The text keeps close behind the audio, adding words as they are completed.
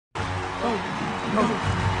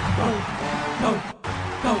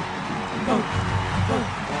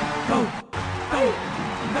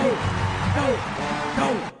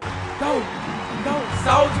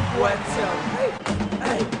Soulja boy, tell me.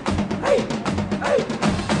 Hey, hey, hey, hey,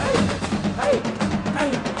 hey, hey,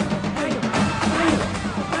 hey, hey,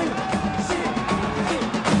 hey, shit,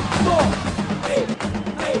 more, hey,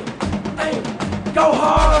 hey, hey, go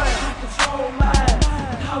hard. I control mine,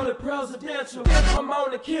 call it presidential. I'm on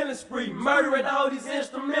the killing spree, murdering all these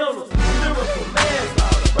instrumentals. Lyrical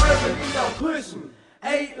manslaughter, verbally don't push me.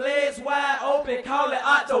 8 legs wide open, call it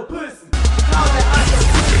octopus. Call it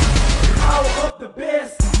octopus. Call up the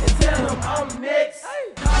best and tell them I'm next.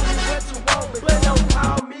 Call me what you want, but don't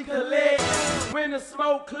call me collect. When the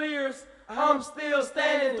smoke clears, I'm still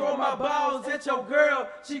standing. Throw my balls at your girl.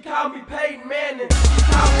 She call me Peyton Manning. She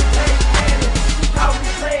call me Peyton Manning. She call me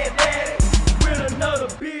playing daddy with another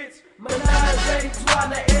bitch. Menage a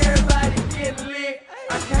trois, everybody getting lit.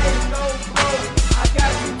 I can't go broke. I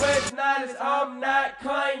got too much knowledge. I'm not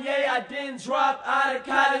Kanye. I didn't drop out of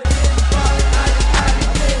college.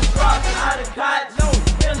 Drop out of God, no,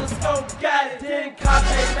 in the scope, got it. Didn't cop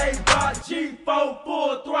a made bar, G4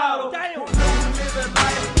 full throttle. Damn, who living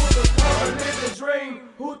life with a color living dream?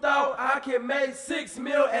 Who thought I could make 6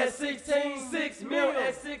 mil at 16? 6 mil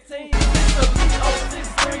at 16. 6 on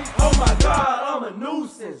 6'3". Oh my God, I'm a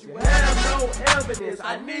nuisance. You have no evidence.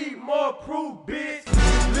 I need more proof, bitch.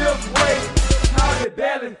 Lift weight, call it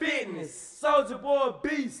belly fitness. Soulja boy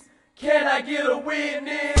beast. Can I get a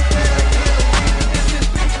witness?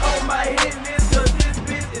 On my hit list, cause this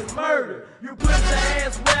bitch is murder. You pussy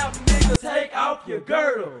ass rap nigga, take off your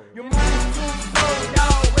girdle. You move too slow,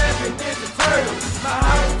 y'all rapping Ninja Turtles. My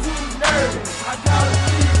house too nervous, I call it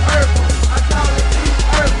deep purple. I call it deep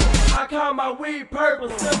purple. I call my weed purple,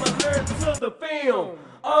 similar to the film.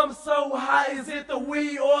 I'm so high, is it the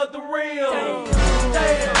weed or the rim?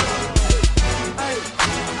 Damn. Hey,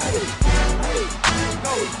 hey, hey,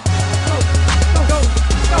 go, go, go, go,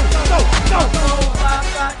 go, go, go, go.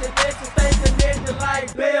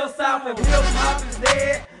 Like Bell South, if hip hop is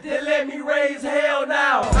dead, then let me raise hell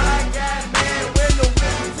now. I got mad when the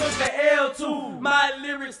women took the L too. My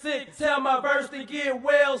lyrics sick, tell my verse to get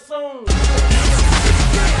well soon. I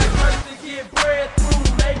got words to get bread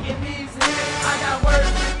through, making these hits. I got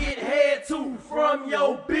words to get head to from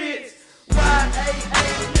your bitch.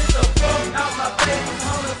 Y-A-A